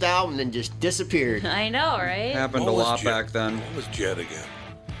first album and then just disappeared. I know, right? Happened a lot back then. What was Jet again?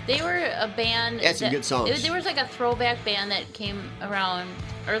 They were a band. They had some good songs. There was like a throwback band that came around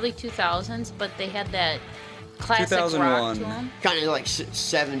early 2000s, but they had that classic 2001. rock to them. Kind of like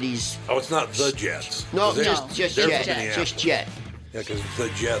 70s. Oh, it's not the Jets. No, just Jet. Just Jet. Yeah, because the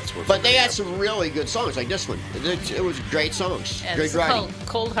Jets were. But they had some really good songs, like this one. It was great songs. Yeah, great writing.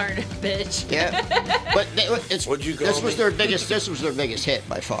 Cold-hearted bitch. Yeah, but What'd you call this was me? their biggest. This was their biggest hit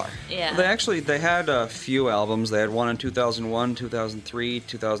by far. Yeah. They had a few albums. They had one in 2001, 2003,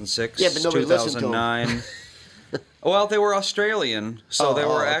 2006, Yeah, but nobody listened to 2009. Well, they were Australian, so they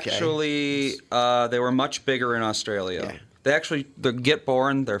were actually they were much bigger in Australia. Yeah. They actually, the Get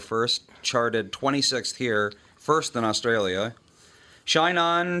Born, their first, charted 26th here, first in Australia. Shine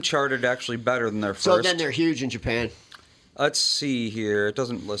On charted actually better than their first. So then they're huge in Japan. Let's see here. It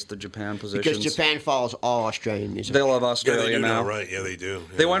doesn't list the Japan positions. Because Japan follows all Australian music. They love Australia they do now. Right? Yeah, they do.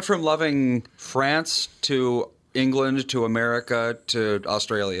 Yeah. They went from loving France to England to America to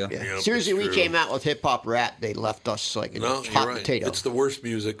Australia. Yeah. Yep, Seriously, we true. came out with hip hop rap. They left us like a No, hot you're right. potato. It's the worst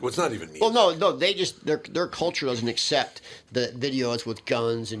music. Well, it's not even music. Well, no, they just their culture doesn't accept the videos with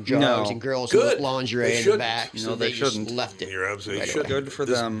guns and drugs No. and girls Good. with lingerie They in the shouldn't. back. No, So they just shouldn't. left it. You're absolutely right should. away. Good for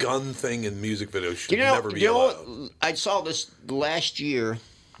this them. gun thing in music videos should You know, never be you know allowed. what? I saw this last year.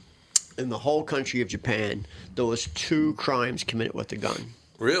 In the whole country of Japan, there was 2 crimes committed with a gun.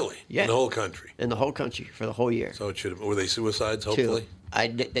 Really? Yeah. In the whole country. In the whole country for the whole year. So it should. Were they suicides? 2. Hopefully.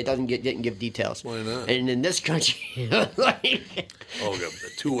 They didn't give details. Why not? And in this country, Oh,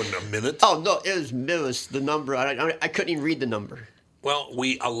 2 in a minute. oh no, it was the number. I couldn't even read the number. Well,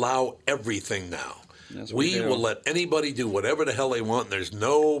 we allow everything now. Yes, we do. will let anybody do whatever the hell they want, and there's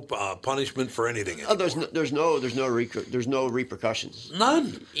no punishment for anything anymore. Oh, there's no repercussions.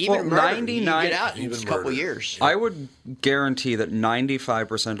 None. Even Well, murder, you can get out in even a couple murder. years. I would guarantee that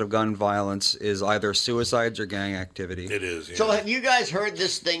 95% of gun violence is either suicides or gang activity. It is. Yeah. So have you guys heard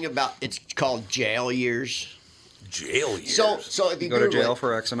this thing about? It's called jail years. Jail years. So if you Go to Google jail it-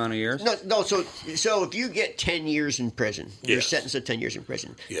 for X amount of years? No. So if you get 10 years in prison, you're Yes. sentenced to 10 years in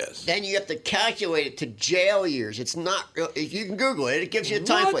prison. Yes. Then you have to calculate it to jail years. It's not. If you can Google it, it gives you a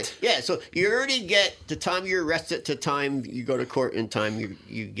time What? frame. Yeah. So you already get the time you're arrested to time you go to court and time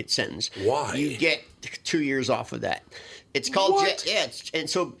you get sentenced. Why? You get 2 years off of that. It's called What? yeah. And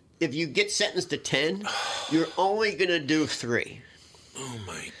so if you get sentenced to 10, you're only gonna do 3. Oh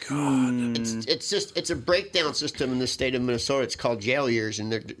my God. It's a breakdown system in the state of Minnesota. It's called jail years,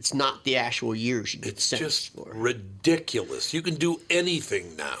 and it's not the actual years you get It's sentenced just for. ridiculous. You can do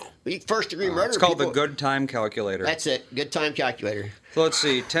anything now. First degree murder. It's called the people- good time calculator. That's it. Good time calculator. So let's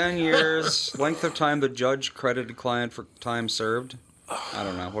see, 10 years, length of time the judge credited client for time served. I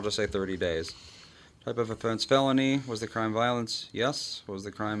don't know, we'll just say 30 days. Type of offense, felony. Was the crime violence? Yes. Was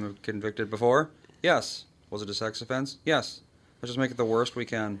the crime convicted before? Yes. Was it a sex offense? Yes. Let's just make it the worst we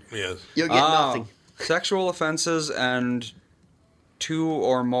can. Yes. You'll get nothing. Sexual offenses and 2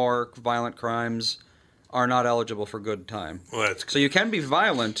 or more violent crimes are not eligible for good time. Well, that's So you can be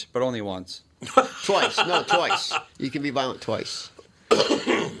violent, but only once. Twice. No, twice. You can be violent twice.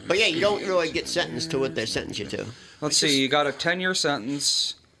 But yeah, you don't really get sentenced to what they sentence you to. Let's see, you got a 10-year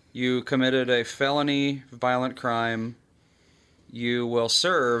sentence. You committed a felony violent crime. You will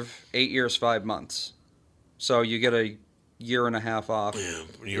serve 8 years, 5 months. So you get a year and a half off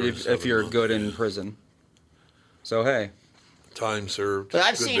if you're good in prison. So, hey. Time served.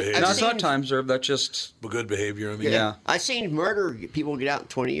 But good behavior. No, it's not time served. That's just good behavior. I mean, yeah. I've seen murder people get out in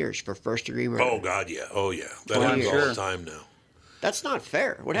 20 years for first degree murder. Oh God, yeah. Oh yeah. That 20 happens all years. the time now. That's not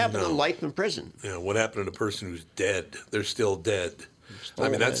fair. What happened to No. life in prison? Yeah. What happened to the person who's dead? They're still dead. I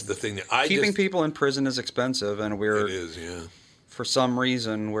mean, that's the thing. That keeping people in prison is expensive, and It is, yeah. for some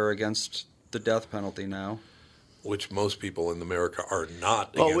reason, we're against the death penalty now. Which most people in America are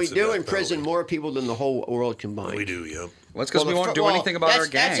not. Well, we against the do death imprison penalty. more people than the whole world combined. We do, yeah. Well, it's because we won't do anything about our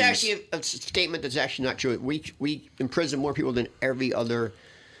gangs. That's actually a statement that's actually not true. We imprison more people than every other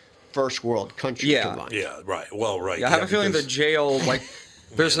first world country combined. Yeah, right. Well, right. Yeah, I have a feeling the because- jail, like,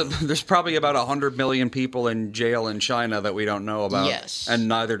 there's probably about 100 million people in jail in China that we don't know about. Yes. And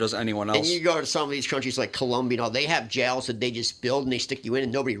neither does anyone else. And you go to some of these countries like Colombia and all, they have jails that they just build and they stick you in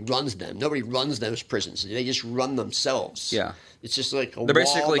and nobody runs them. Nobody runs those prisons. They just run themselves. Yeah. It's just like a They're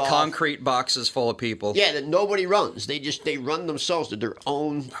basically walled-off- concrete boxes full of people. Yeah, that nobody runs. They run themselves to their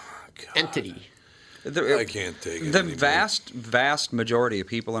own entity. I can't take it The anymore. vast majority of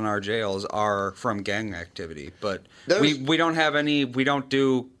people in our jails are from gang activity, but There's- we don't have any. We don't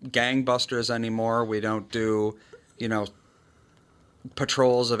do gangbusters anymore. We don't do,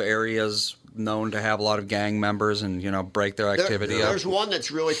 patrols of areas known to have a lot of gang members and break their activity up. There's one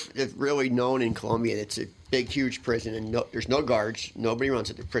that's really known in Colombia. It's a big, huge prison, and there's no guards. Nobody runs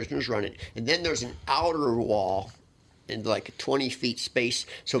it. The prisoners run it, and then there's an outer wall in like a 20 feet space.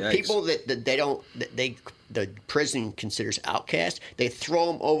 So Yikes. people that the prison considers outcast, they throw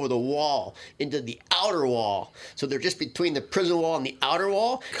them over the wall into the outer wall. So they're just between the prison wall and the outer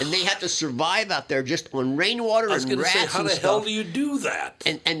wall, and they have to survive out there just on rainwater I was and going to rats say, how and the stuff. hell do you do that?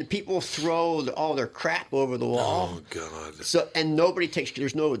 And people throw all their crap over the wall. Oh God. So and nobody takes.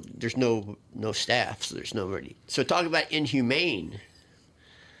 There's no staff. So there's nobody. So talk about inhumane.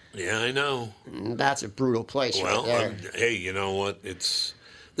 Yeah, I know. That's a brutal place Well, right there. hey, you know what? It's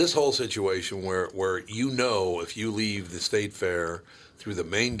this whole situation where if you leave the state fair through the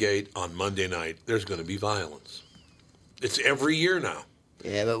main gate on Monday night, there's going to be violence. It's every year now.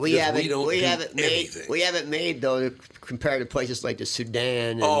 Yeah, but we haven't made though compared to places like the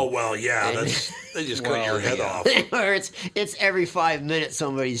Sudan. They just cut your head off. Where it's every 5 minutes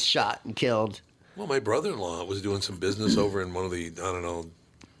somebody's shot and killed. Well, my brother-in-law was doing some business over in one of the, I don't know,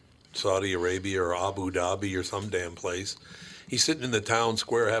 Saudi Arabia or Abu Dhabi or some damn place. He's sitting in the town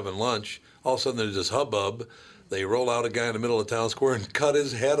square having lunch. All of a sudden there's this hubbub. They roll out a guy in the middle of town square and cut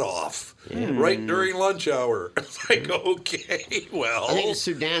his head off right during lunch hour. It's like, okay, well. I think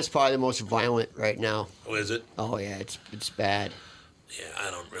Sudan's probably the most violent right now. Oh, is it? Oh, yeah, it's bad. Yeah, I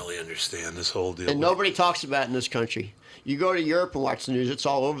don't really understand this whole deal. And nobody talks about it in this country. You go to Europe and watch the news, it's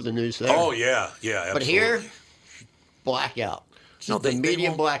all over the news there. Oh, yeah, absolutely. But here, blackout. No, the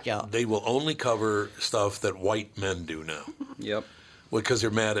media blackout. They will only cover stuff that white men do now. Yep. Because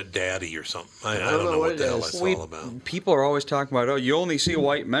they're mad at daddy or something. I don't know what the hell that's all about. People are always talking about, you only see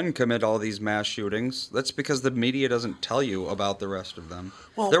white men commit all these mass shootings. That's because the media doesn't tell you about the rest of them.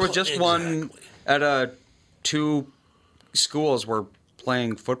 Well, there was just one at 2 schools were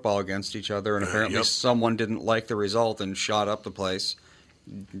playing football against each other, and apparently someone didn't like the result and shot up the place.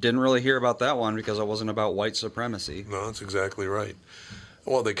 Didn't really hear about that one because it wasn't about white supremacy. No, that's exactly right.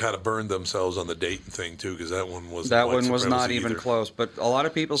 Well, they kind of burned themselves on the Dayton thing, too, because that one wasn't That one was not even close, but a lot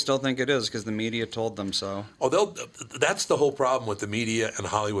of people still think it is because the media told them so. Oh, that's the whole problem with the media and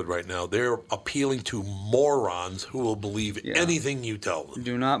Hollywood right now. They're appealing to morons who will believe anything you tell them.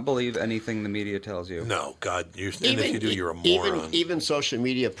 Do not believe anything the media tells you. No, God, and if you do, you're a moron. Even social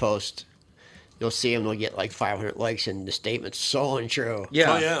media posts, you'll see them, they'll get like 500 likes, and the statement's so untrue.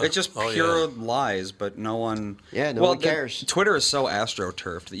 Yeah, it's just pure lies, but no one... Yeah, no one cares. Twitter is so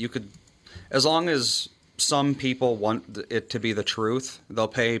astroturfed that you could... As long as some people want it to be the truth, they'll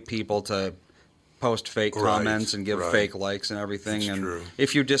pay people to post fake comments and give fake likes and everything. That's and true.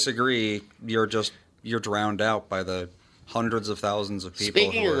 If you disagree, you're drowned out by the hundreds of thousands of people.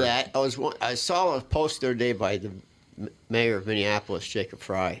 Speaking of that, I saw a post the other day by the mayor of Minneapolis, Jacob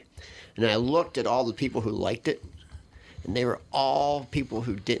Fry. And I looked at all the people who liked it, and they were all people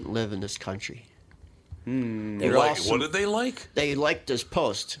who didn't live in this country. What did they like? They liked this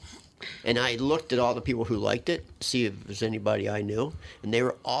post. And I looked at all the people who liked it, see if there's anybody I knew, and they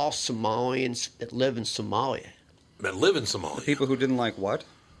were all Somalians that live in Somalia. That live in Somalia? The people who didn't like what?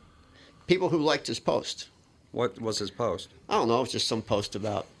 People who liked his post. What was his post? I don't know, it was just some post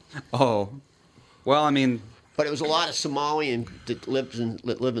about... Oh. Well, I mean... But it was a lot of Somalians that live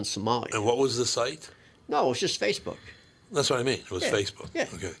in Somalia. And what was the site? No, it was just Facebook. That's what I mean. It was Facebook. Yeah.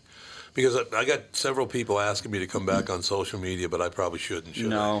 Okay. Because I got several people asking me to come back on social media, but I probably shouldn't.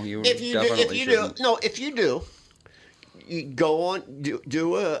 No, you definitely shouldn't. If you do, you go on,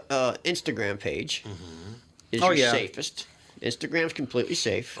 do a Instagram page. Mm-hmm. Is your safest. Instagram's completely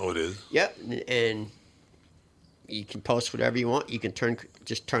safe. Oh, it is? Yep. And you can post whatever you want. You can turn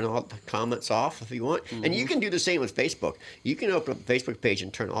all the comments off if you want. Mm-hmm. And you can do the same with Facebook. You can open up a Facebook page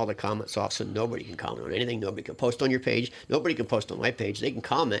and turn all the comments off so nobody can comment on anything. Nobody can post on your page. Nobody can post on my page. They can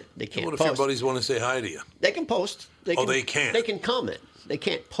comment. They can't post. What if your buddies want to say hi to you? They can post. They can? They can comment. They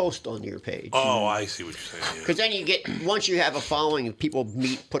can't post on your page. Oh, I see what you're saying. Because then you get, once you have a following, people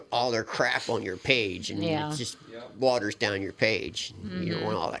put all their crap on your page, and it just waters down your page. Mm-hmm. You don't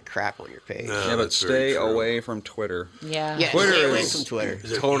want all that crap on your page. No, but stay away from Twitter. Yeah, Twitter stay away from Twitter.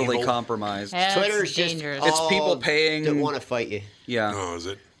 Is totally compromised. Twitter is dangerous. It's people paying that want to fight you. Yeah. Oh, is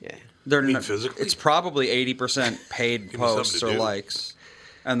it? Yeah. They're not physically. It's probably 80% paid posts or likes,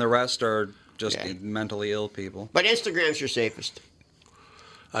 and the rest are just mentally ill people. But Instagram's your safest.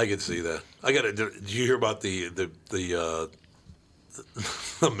 I could see that. Did you hear about the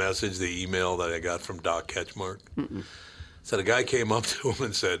message, the email that I got from Doc Ketchmark? Mm-mm. Said a guy came up to him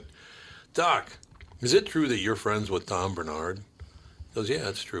and said, "Doc, is it true that you're friends with Tom Bernard?" He goes, "Yeah,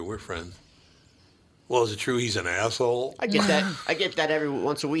 it's true. We're friends." "Well, is it true he's an asshole?" I get that. I get that every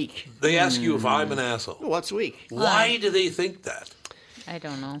once a week. They ask you if I'm an asshole. Once a week. Why do they think that? I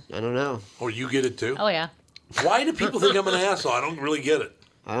don't know. I don't know. Or you get it too? Oh yeah. Why do people think I'm an asshole? I don't really get it.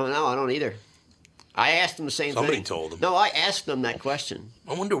 I don't know. I don't either. I asked them the same thing. Somebody told them. No, I asked them that question.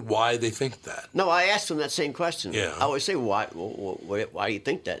 I wonder why they think that. No, I asked them that same question. Yeah. I always say, why do you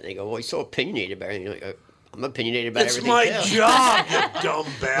think that? And they go, well, he's so opinionated about everything. I'm opinionated about everything. It's my job, you dumb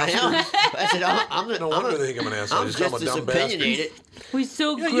bastard. I said, no wonder they think I'm an asshole. I'm just as opinionated. We're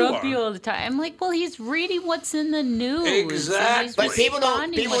so grumpy all the time. I'm like, well, he's reading what's in the news. Exactly. But people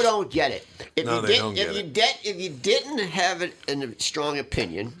don't get it. If you didn't have a strong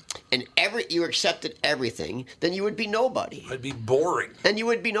opinion and you accepted everything, then you would be nobody. I'd be boring. And you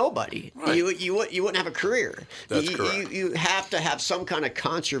would be nobody. Right. You wouldn't have a career. That's correct. You have to have some kind of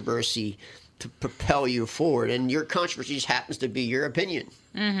controversy to propel you forward, and your controversy just happens to be your opinion.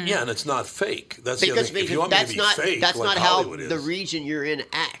 Mm-hmm. Yeah, and it's not fake. That's the other thing. If you want me to be fake, that's like not how Hollywood the is. region you're in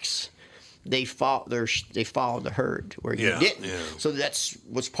acts. They follow the herd where you didn't. Yeah. So that's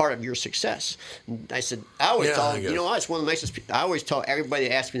what's part of your success. And I said, I always tell them, it's one of the nicest people. I always tell everybody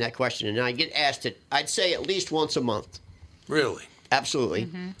that asks me that question, and I get asked it, I'd say at least once a month. Really? Absolutely.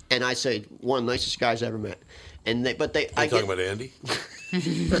 Mm-hmm. And I say, one of the nicest guys I ever met. And they, but they. Are you talking about Andy?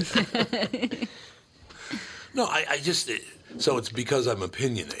 No, I just. So it's because I'm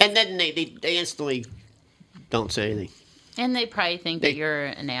opinionated. And then they instantly don't say anything. And they probably think that you're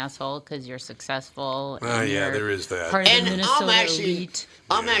an asshole because you're successful. Yeah, there is that. Part of the Minnesota elite.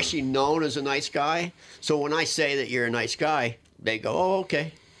 I'm actually known as a nice guy. So when I say that you're a nice guy, they go, "Oh,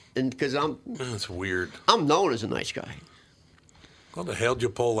 okay," and because that's weird. I'm known as a nice guy. How the hell did you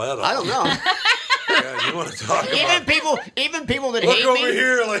pull that off? I don't know. Yeah, you want to talk about even people that Look hate over me.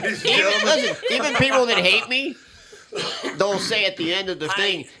 here, ladies and gentlemen. Listen, even people that hate me, they'll say at the end of the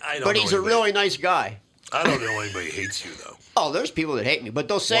thing, "But he's a really nice guy." I don't know anybody hates you though. Oh, there's people that hate me, but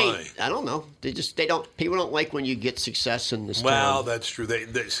they'll say, Why? I don't know. They don't. People don't like when you get success in this Well, town. that's true.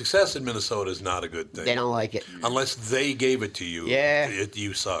 The success in Minnesota is not a good thing. They don't like it unless they gave it to you. Yeah,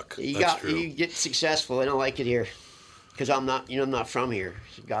 you suck. That's true. You get successful. They don't like it here because I'm not. I'm not from here.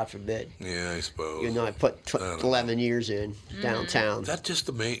 So God forbid. Yeah, I suppose. I put 11 years in downtown. That's just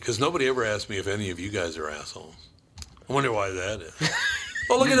amazing because nobody ever asked me if any of you guys are assholes. I wonder why that is.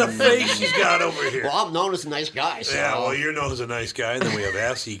 Oh, look at the face she's got over here. Well, I'm known as a nice guy. So. Yeah, well, you're known as a nice guy, and then we have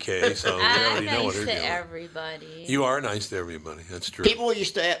ASCK, so we already know what nice her to deal is. everybody. You are nice to everybody. That's true. People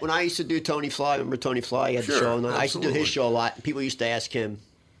used to, when I used to do Tony Fly, remember Tony Fly? He had the show, and I used to do his show a lot. And people used to ask him.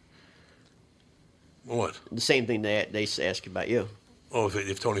 What? The same thing they used to ask about you. Oh,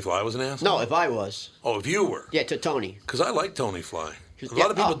 if Tony Fly was an asshole? No, if I was. Oh, if you were? Yeah, to Tony. Because I like Tony Fly. A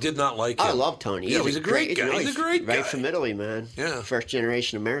lot of people did not like him. I love Tony. Yeah, he's a great guy. He's a great guy. Right from Italy, man. Yeah. First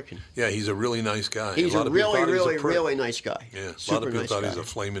generation American. Yeah, he's a really nice guy. He's a really nice guy. Yeah, a lot Super of people nice thought guy. he's a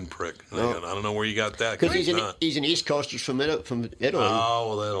flaming prick. No. I don't know where you got that. Because not. he's an East Coaster from Italy. Oh,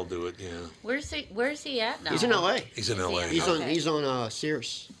 well, that'll do it, yeah. Where's he at now? He's in L.A. He's in L.A. He's on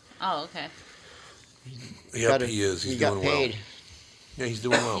Sears. Oh, okay. Yep, he is. He's doing got paid. well. Yeah, he's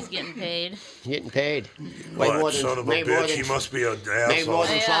doing well. He's getting paid. Getting paid. What, son of a bitch, he must be an asshole. Made more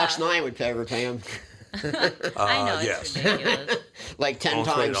than Fox 9 would ever pay him. I know, it's ridiculous. Like 10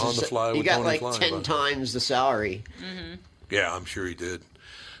 times. On the fly he got like 10 times the salary. Mm-hmm. Yeah, I'm sure he did.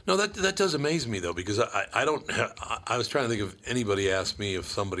 No, that does amaze me, though, because I don't... I was trying to think if anybody asked me if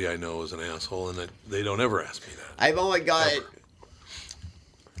somebody I know is an asshole, and they don't ever ask me that. I've only got...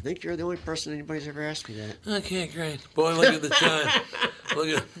 I think you're the only person anybody's ever asked me that. Okay, great. Boy, look at the time. look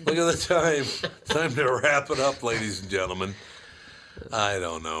at the time. Time to wrap it up, ladies and gentlemen. I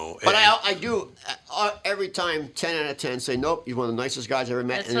don't know. But I do, every time, 10 out of 10 say, nope, you're one of the nicest guys I ever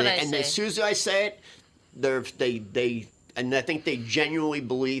met. That's what I say. As soon as I say it, and I think they genuinely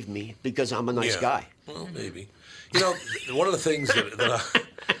believe me because I'm a nice guy. Well, maybe. You know, one of the things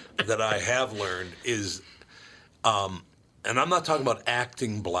that I have learned is... and I'm not talking about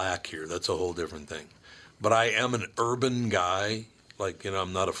acting black here. That's a whole different thing. But I am an urban guy. Like,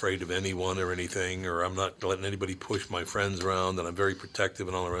 I'm not afraid of anyone or anything, or I'm not letting anybody push my friends around, and I'm very protective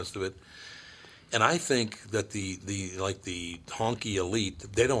and all the rest of it. And I think that the honky elite,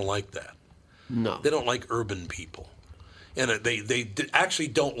 they don't like that. No. They don't like urban people. And they actually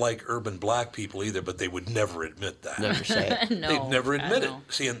don't like urban black people either, but they would never admit that. Never say it. No, They'd never admit it. no.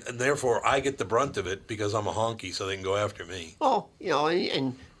 See, and therefore I get the brunt of it because I'm a honky, so they can go after me. Well,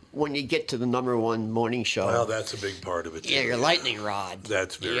 and when you get to the #1 morning show... Well, that's a big part of it, too. Yeah, your lightning rod.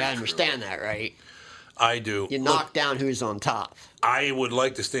 That's very You understand that, right? I do. You knock down who's on top. I would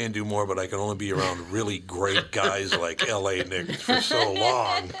like to stay and do more, but I can only be around really great guys like L.A. Nick for so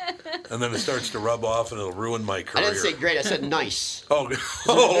long. And then it starts to rub off, and it'll ruin my career. I didn't say great. I said nice.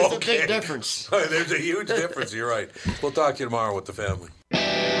 There's a big difference. There's a huge difference. You're right. We'll talk to you tomorrow with the family.